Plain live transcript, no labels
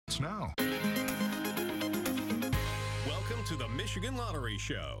now. Welcome to the Michigan Lottery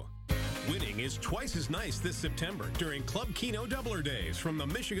Show. Winning is twice as nice this September during Club Keno Doubler Days from the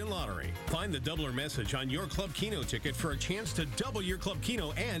Michigan Lottery. Find the Doubler message on your Club Keno ticket for a chance to double your Club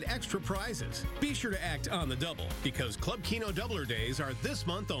Keno and extra prizes. Be sure to act on the double because Club Keno Doubler Days are this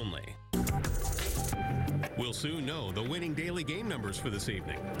month only. We'll soon know the winning daily game numbers for this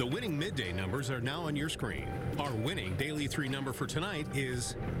evening. The winning midday numbers are now on your screen. Our winning daily 3 number for tonight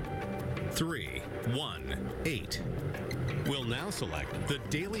is 318. We'll now select the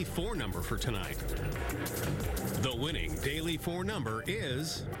daily 4 number for tonight. The winning daily 4 number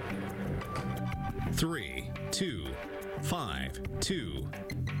is 3252.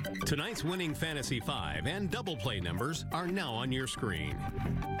 Tonight's winning Fantasy 5 and double play numbers are now on your screen.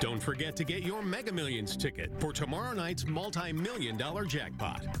 Don't forget to get your Mega Millions ticket for tomorrow night's multi-million-dollar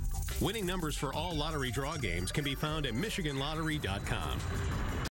jackpot. Winning numbers for all lottery draw games can be found at MichiganLottery.com.